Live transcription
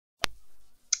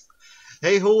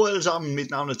Hey ho alle sammen, mit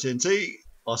navn er TNT,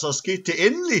 og så skete det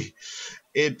endelig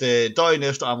et døgn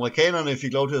efter amerikanerne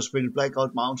fik lov til at spille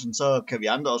Blackrock Mountain, så kan vi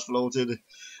andre også få lov til det.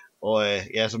 Og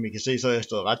ja, som I kan se, så er jeg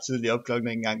stået ret tidligt op, klokken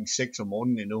er ikke engang 6 om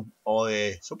morgenen endnu. Og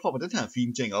så popper den her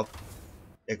fine ting op.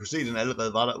 Jeg kunne se, at den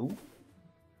allerede var der.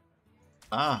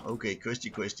 Okay,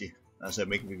 questy. Altså,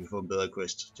 om ikke vi kan få en bedre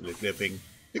quest til lidt flere penge.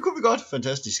 Det kunne vi godt,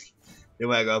 fantastisk. Det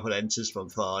må jeg gøre på et andet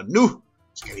tidspunkt, for nu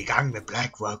skal vi i gang med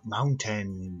Blackrock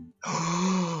Mountain.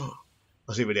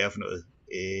 Og se, hvad det er for noget.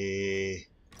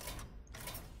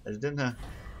 Er det den her?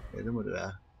 Ja, det må det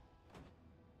være.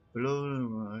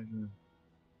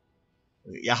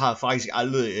 Jeg har faktisk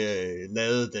aldrig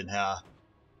lavet den her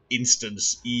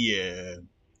instance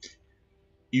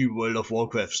i World of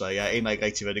Warcraft, så jeg aner ikke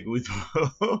rigtig, hvad det går ud på.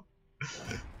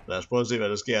 Lad os prøve at se, hvad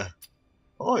der sker.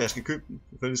 Jeg skal købe den.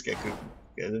 Selvfølgelig skal jeg købe den.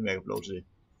 Jeg ved, om jeg kan få lov til det.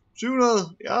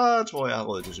 700? Jeg tror, jeg har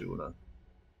råd til 700.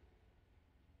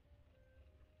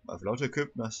 Må jeg få lov til at købe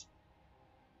den også?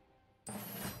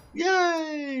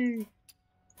 Yay!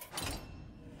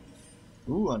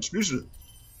 Og en slyssel.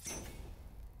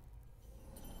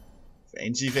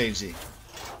 Fancy.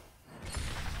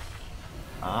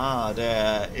 Der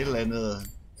er et eller andet.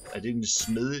 Er det en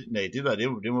smedje? Nej,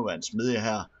 det må være en smedje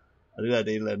her. Og det der,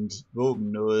 det er et eller andet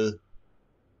våben noget.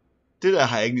 Det der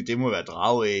har jeg egentlig, det må være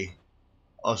drage af.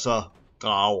 Og så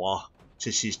drager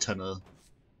til sidst hernede.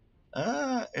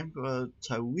 Emperor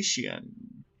Tawisian.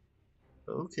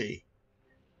 Okay.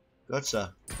 Godt så.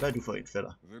 Hvad er du for en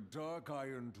fætter? The dark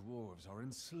iron dwarves are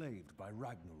enslaved by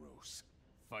Ragnaros.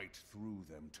 Fight through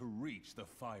them to reach the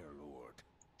Fire Lord.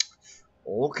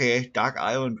 Okay, dark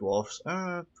iron dwarves.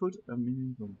 Put a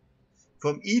minimum.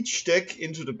 From each deck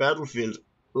into the battlefield.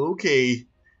 Okay.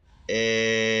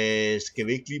 Skal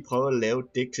vi ikke lige prøve at lave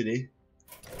et dæk til det?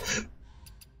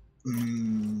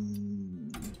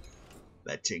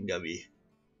 Hvad tænker vi?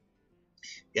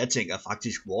 Jeg tænker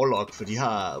faktisk Warlock, for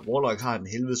Warlock har en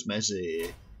helvedes masse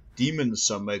demons,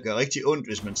 som gør rigtig ondt,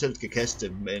 hvis man selv skal kaste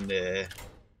dem, men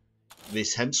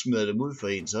hvis han smider dem ud for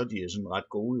en, så er de sådan ret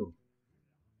gode jo.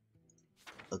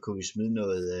 Så kunne vi smide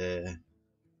noget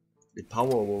lidt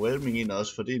power overwhelming ind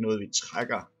også, for det er noget vi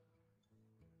trækker.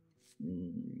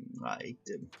 Nej, ikke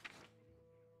dem.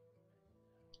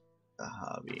 Der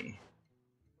har vi.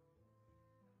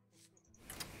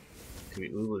 Kan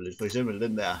vi udrydde lidt, for eksempel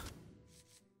den der.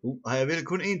 Har jeg vel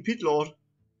kun én pitlord?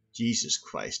 Jesus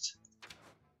Christ.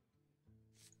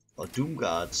 Og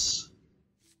Doomguards.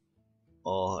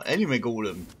 Og Anime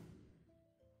Golem.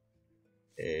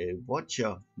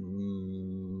 Watcher.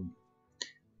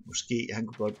 Måske han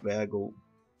kunne godt være god.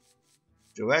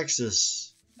 Jiraxis.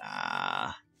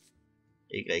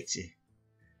 Ikke rigtigt.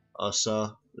 Og så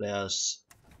lad os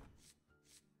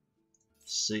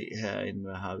se herinde,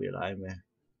 hvad har vi at lege med.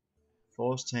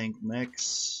 Force Tank Max.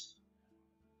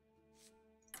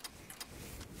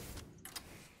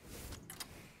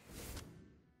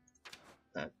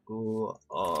 Der går,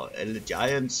 og alle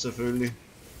Giants selvfølgelig.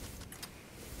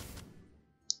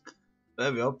 Hvad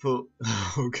er vi oppe på?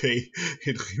 Okay,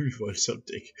 et rimelig voldsomt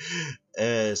dæk.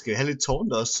 Skal vi have lidt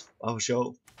taunt også? Bare for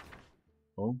sjov.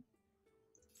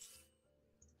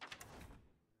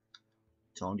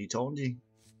 Taunty.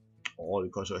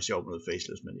 Det kan også være sjovt med noget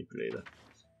faceless manipulator.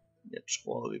 Jeg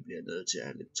tror vi bliver nødt til at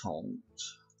have lidt taunt.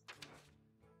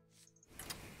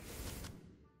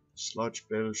 Sludge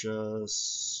belchers.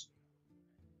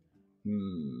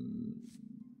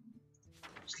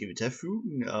 Skal vi tage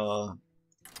fugen og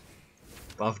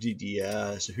bare fordi de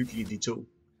er så hyggelige de to,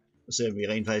 og se om vi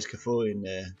rent faktisk kan få en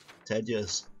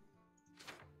Tadias.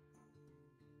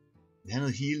 Vi har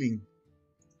noget healing.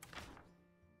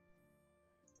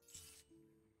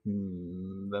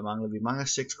 Hvad mangler vi? Vi mangler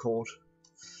 6 kort.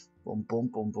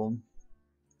 Bum.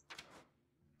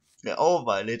 Jeg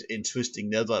overvejer lidt en twisting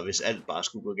nether, hvis alt bare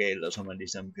skulle gå galt, og så man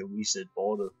ligesom kan reset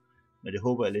boardet. Men det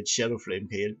håber jeg lidt Shadowflame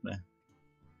kan hjælpe med.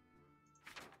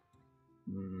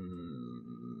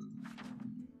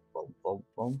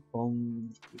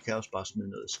 Vi kan også bare smide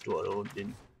noget stort rundt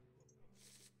ind.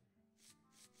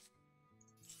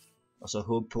 Og så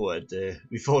håbe på, at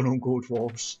vi får nogle gode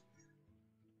dwarfs.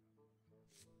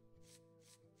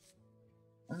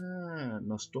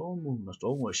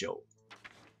 Nostormo er sjov.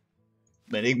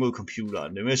 Men ikke mod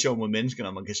computeren. Det er mere sjov mod mennesker,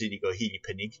 når man kan se, at de går helt i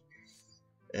panik.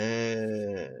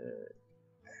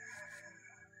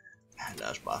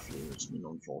 Lad os bare flyve med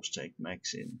nogle Force Tank Max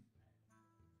ind.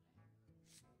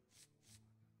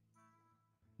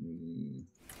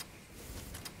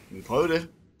 Vi prøver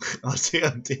det. Og se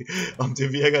om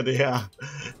det virker det her.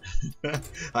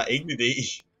 Har ingen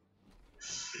idé.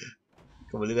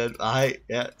 Kommer lidt af.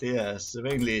 Ja, det er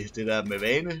sædvanligt det der med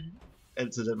vane.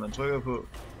 Altid den man trykker på.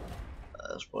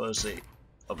 os prøve at se,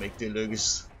 om ikke det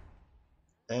lykkes.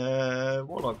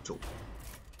 Warlock 2.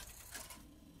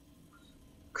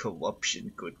 Corruption,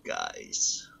 good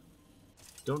guys.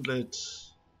 Don't let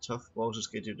tough bosses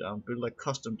get you down. Build a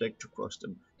custom deck to cross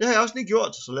them. Det har jeg også lige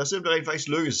gjort, så lad os se, om det rent faktisk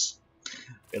lykkes.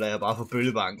 Eller jeg bare får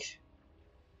bøllebank.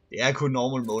 Det er kun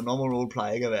normal mode. Normal mode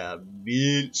plejer ikke at være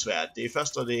vildt svært. Det er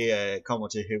først, når det kommer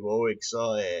til heroic,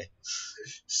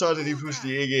 så er det lige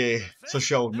pludselig ikke så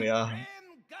sjovt mere.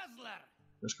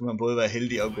 Så skal man både være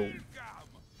heldig og god.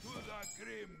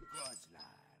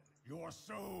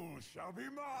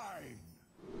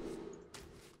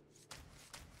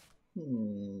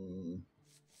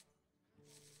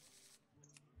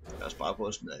 Lad os bare prøve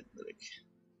at smide alt væk.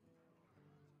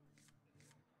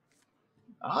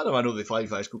 Der var noget, vi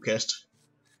faktisk kunne kaste.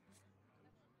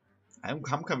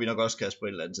 Ham kan vi nok også kaste på et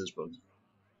eller andet tidspunkt.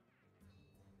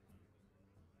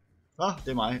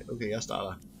 Det er mig. Okay, jeg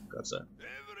starter. Godt så.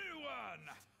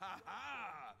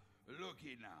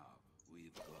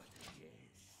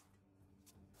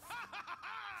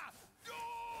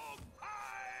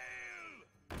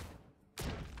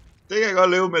 Det kan jeg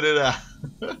godt leve med det der.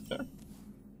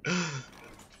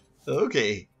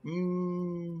 Okay.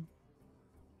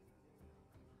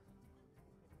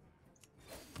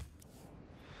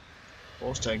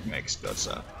 Force Tank Max, godt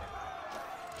så.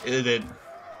 Ed den.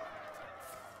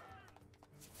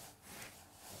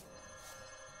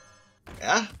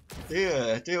 Ja,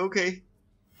 det er okay.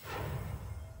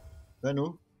 Hvad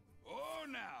nu?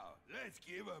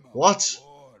 What?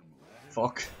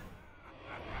 Fuck.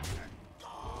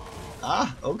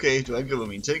 Okay, du angriber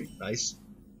mine ting. Nice.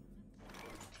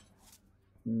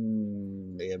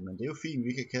 Jamen, det er jo fint,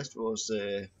 vi kan kaste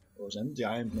vores anden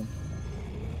giant nu.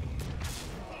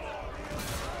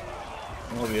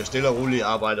 Nu har vi jo stille og roligt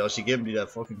arbejdet os igennem de der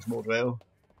fucking små dvæve.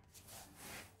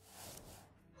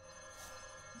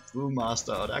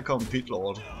 TNT-Master, og der kom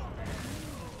Pitlord.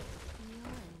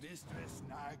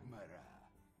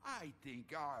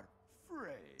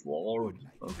 Wall,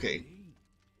 okay.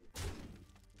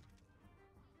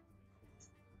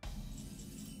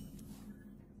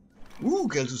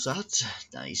 Kaltusat,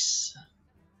 nice.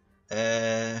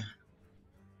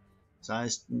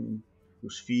 16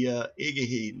 plus 4, ikke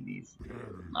helt lige.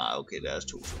 Nej, okay, der er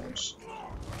 2 stones.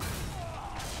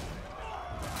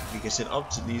 Vi kan sætte op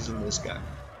til diesel næste gang.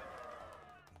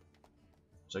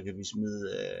 Så kan vi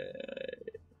smide...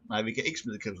 Nej, vi kan ikke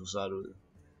smide Kaltusat ud.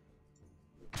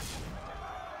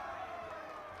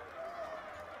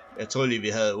 Jeg tror lige, vi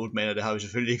havde 8 mana, det har vi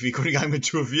selvfølgelig ikke. Vi er kun i gang med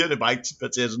tur 4, det er bare ikke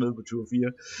til at noget på tur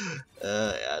 4.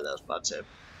 Ja, lad os bare tage.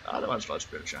 Der var en slot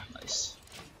spillet, nice.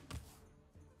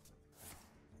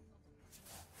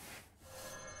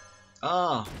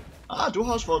 Du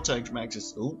har også fået tanks,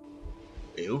 Maxis.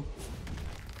 Ew.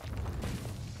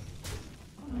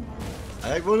 Har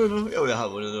jeg ikke vundet nu? Jo, jeg har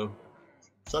vundet nu.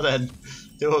 Sådan.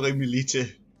 Det var rimelig lige til.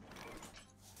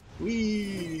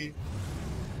 Whee!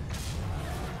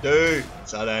 Dø!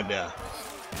 Sådan der.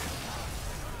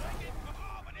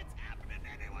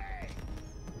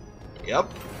 Yep.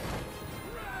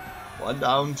 1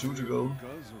 down, 2 to go.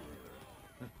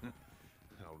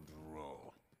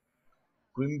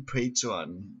 Grim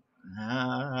Patron.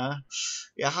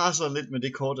 Jeg har så lidt med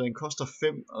det kort, den koster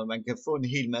 5, og man kan få en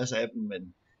hel masse af dem,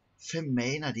 men 5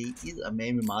 mana, det er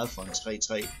eddermame meget for en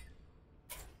 3-3.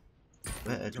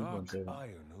 Hvad er du, Kommenteret?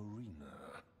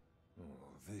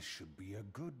 This should be a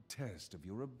good test of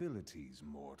your abilities,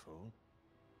 mortal.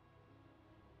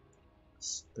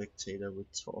 Spectator with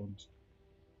taunt.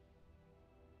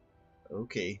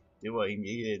 Okay, det var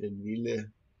egentlig ikke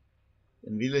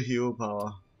den vilde hero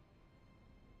power.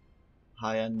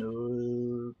 Har jeg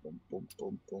noget? Bum.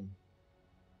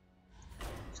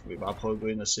 Skal vi bare prøve at gå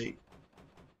ind og se?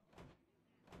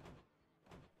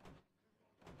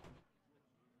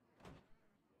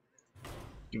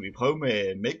 Skal vi prøve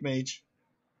med Mage?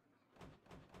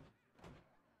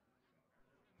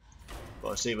 For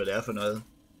at se hvad det er for noget.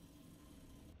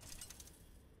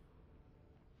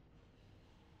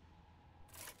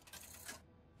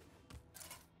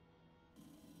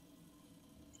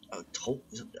 Og tro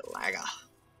som det lækker.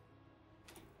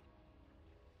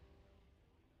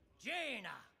 Jaina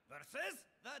versus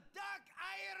the Dark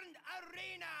Iron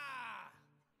Arena.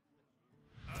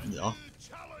 Ja.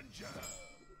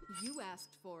 You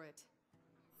asked for it.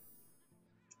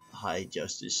 High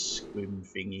Justice Scream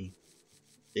Thingy.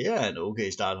 Det er en okay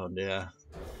starthånd, det her.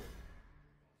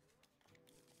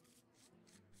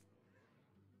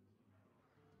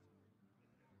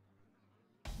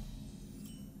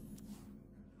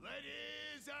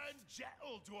 Ladies and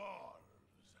gentledwarves,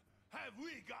 have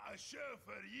we got a show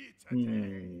for you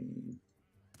today?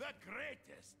 The The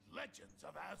greatest legends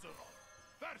of Azeroth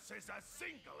versus a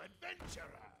single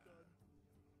adventurer.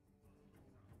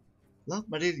 Lad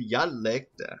mig det, jeg lægger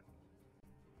der.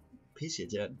 Pisse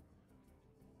irriterende.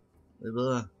 Det er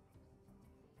bedre.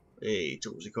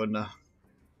 2 sekunder.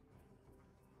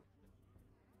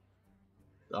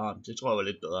 Sådan, det tror jeg var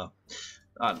lidt bedre.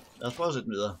 Sådan, lad os prøve at sætte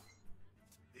den videre.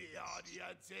 The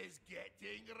audience is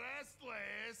getting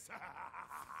restless.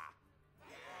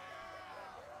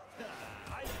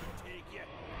 I can take you.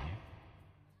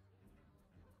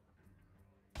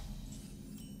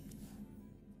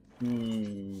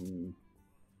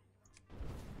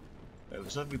 Hvad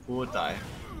vil så vi bruger dig?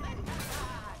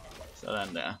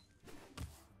 Sådan der.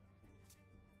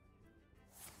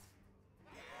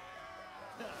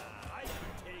 I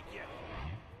can take you.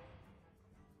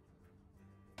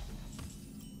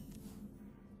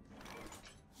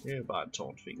 Det er bare en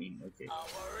tårnsvingning, okay.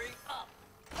 Hurry up!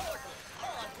 Portal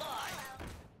online!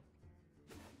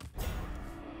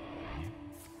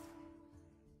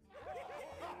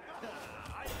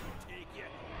 I can take you.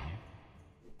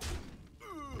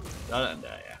 Sådan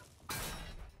der, ja.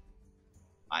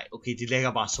 Ej, okay, de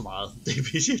lægger bare så meget. Det er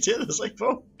pisse irriterende at ikke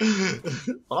på.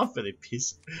 Hold for det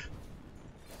pis.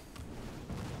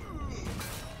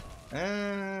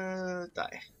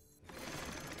 Dig.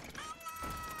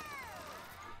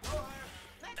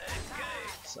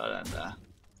 Sådan der.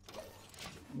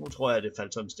 Nu tror jeg, det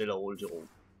faldt sådan stille og roligt til ro.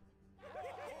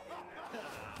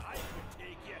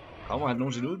 Kommer han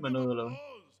nogensinde ud med noget, eller hvad?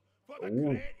 For the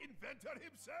great inventor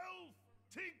himself,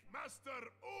 TNT-Master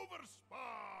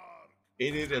Overspark. 1-1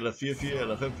 eller 4-4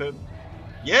 eller 5-5.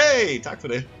 Yay! Tak for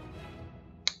det.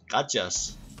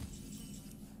 Gracias.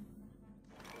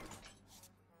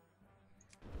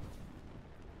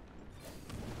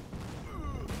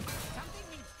 Something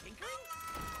needs tinkering?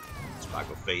 Spark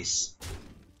of face.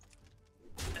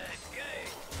 Okay.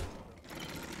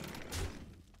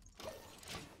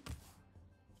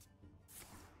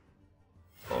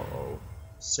 Oh.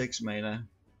 6 mana.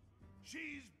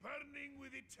 She's burning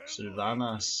with eternal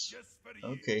Sylvanas. just for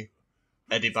you. Okay.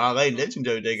 Er det bare rent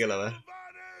legendary dæk, eller hvad?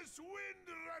 Sylvanas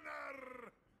Windrunner.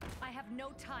 I have no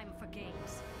time for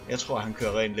games. Jeg tror, han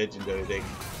kører rent legendary dæk.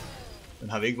 Men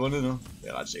har vi ikke vundet nu? Jeg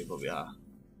er ret sikker på, at vi har.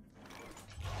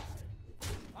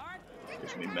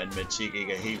 Hvis min matematik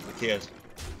ikke er helt forkert.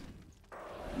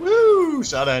 Woo!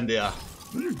 Sådan der.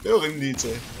 Det var rimelig lige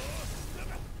til.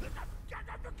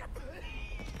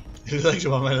 Det lyder ikke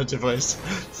som om, man er tilfreds.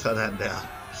 Sådan der.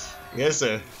 Yes,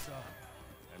 sir.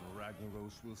 And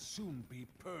Ragnaros will soon be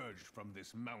purged from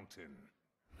this mountain.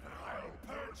 I'll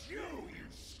purge you, you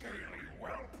scaly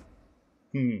whelp.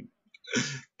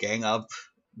 Gang up.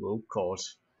 Rogue court.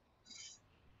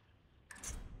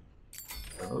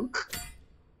 Rogue.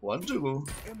 Want to go.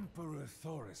 Emperor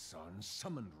Thaurissan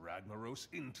summoned Ragnaros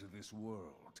into this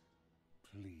world.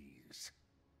 Please,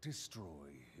 destroy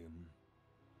him.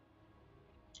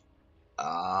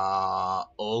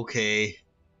 Okay.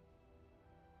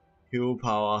 Hero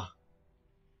power.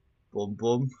 Bum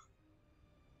bum.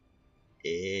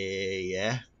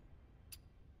 Ja.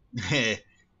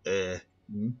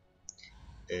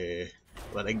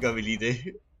 Hvordan gør vi lige det?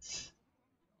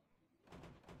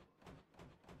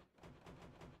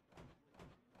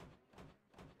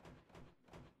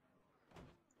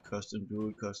 Custom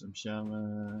build, custom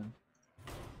shaman.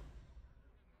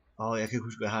 Jeg kan ikke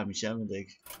huske, hvad jeg har i min shaman dæk.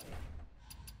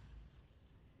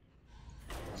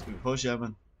 Skal vi prøve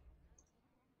shaman?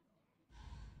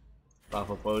 Bare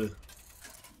for at prøve det.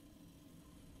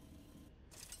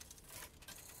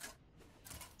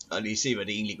 Og lige se, hvad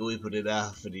det egentlig går ud på det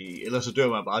der, fordi ellers så dør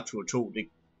man bare tur 2.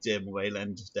 Det må være et eller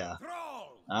andet der.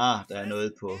 Der er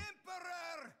noget på.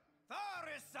 Emperor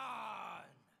Thaurissan!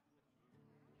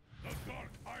 The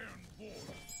dark iron wall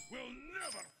will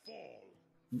never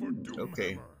fall.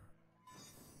 Okay.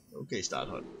 Okay,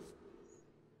 starthold.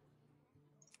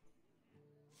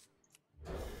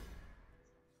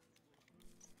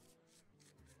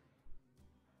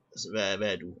 Altså,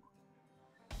 hvad er du?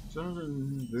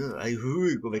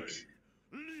 Gå væk.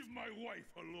 Leave my wife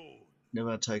alone.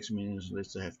 Never attacks minions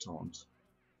unless they have taunt.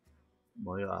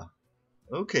 Moira.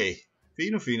 Okay.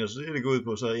 Fino, så det er det går ud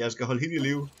på, så jeg skal holde hende i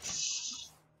live.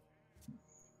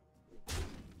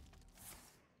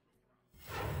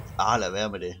 Lad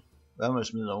være med det. Hvad med at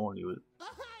smide dig ordentligt ud?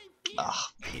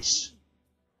 Pis.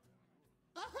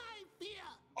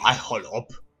 Ej, hold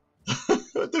op.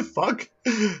 What the fuck?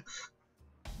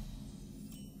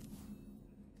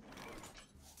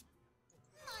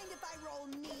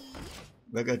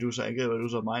 Hvad gør du så? Angriber du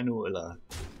så mig nu, eller?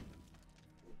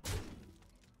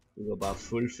 Du går bare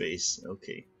full face,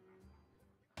 okay.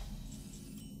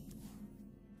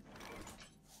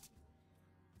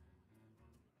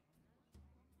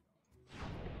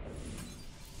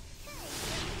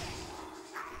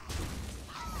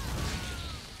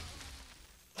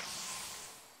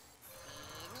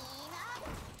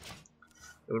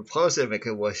 Jeg vil prøve at se, om jeg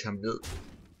kan wash ham ned.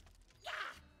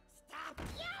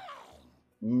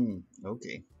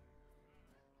 Okay.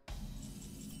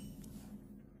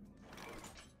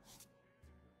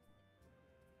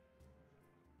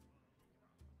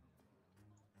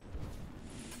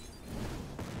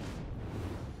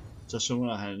 Så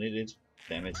summer han 1-1.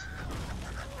 Dammit.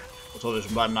 Jeg tror, hvis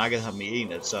man bare nakkede ham i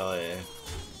en, at så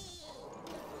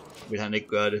vil han ikke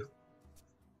gøre det.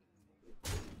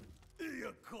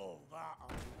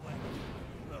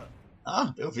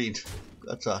 Det var fint.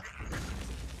 Godt så.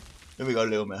 Det vil vi godt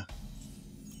leve med.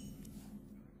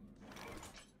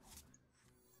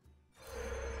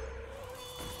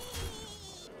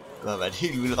 Det har været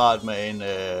helt vildt rart med en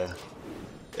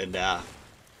den der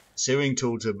saving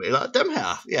totem, eller dem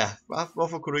her. Ja,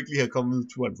 hvorfor kunne du ikke lige have kommet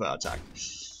turen før, tak.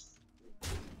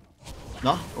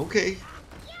 Nå, okay.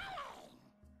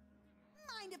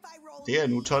 Det er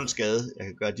nu 12 skade, jeg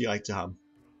kan gøre direkte til ham.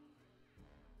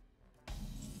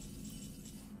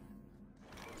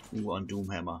 Og en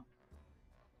Doomhammer.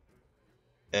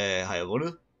 Har jeg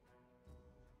vundet?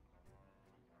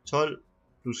 12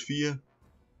 plus 4.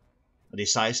 Og det er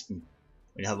 16.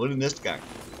 Men jeg har vundet næste gang.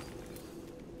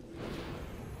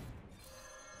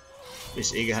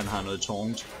 Hvis ikke han har noget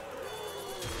taunt.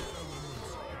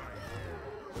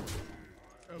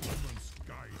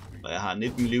 Og jeg har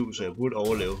 19 liv, så jeg burde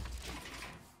overleve.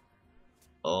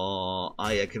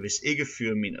 Og jeg kan vist ikke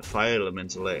fyre mine fire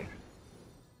elemental af.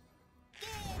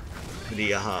 Fordi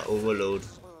jeg har overload.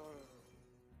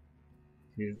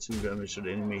 Heal 2 damage to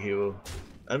the enemy hero. Er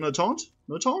der noget taunt?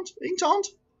 Noget taunt? Ingen taunt?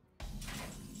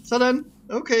 Sådan.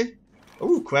 Okay.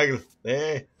 Quaggle.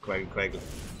 Quaggle.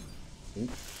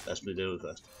 Lad os smide det ud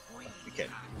først. Vi kan.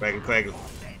 Quaggle.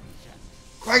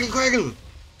 Quaggle.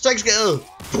 6 skade.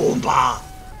 Boom bare.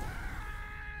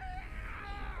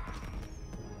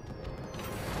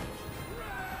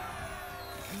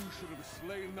 You should have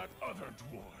slain that other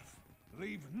dwarf.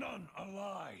 Leave none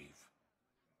alive.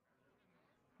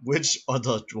 Which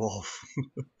other dwarf?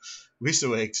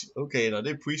 Resurrect. Okay, det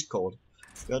er priest kort.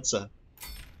 Godt så.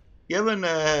 Jamen,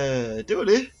 det var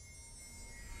det.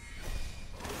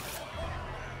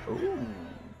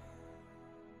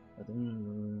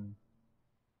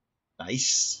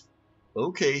 Nice.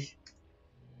 Okay.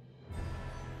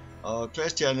 Og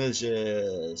Clash Challenges.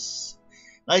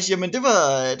 Nice, jamen det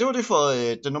var det for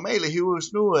den normale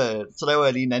Heroes. Nu så laver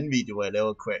jeg lige en anden video, hvor jeg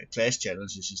laver Clash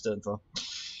Challenges i stedet for.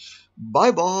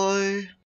 Bye bye.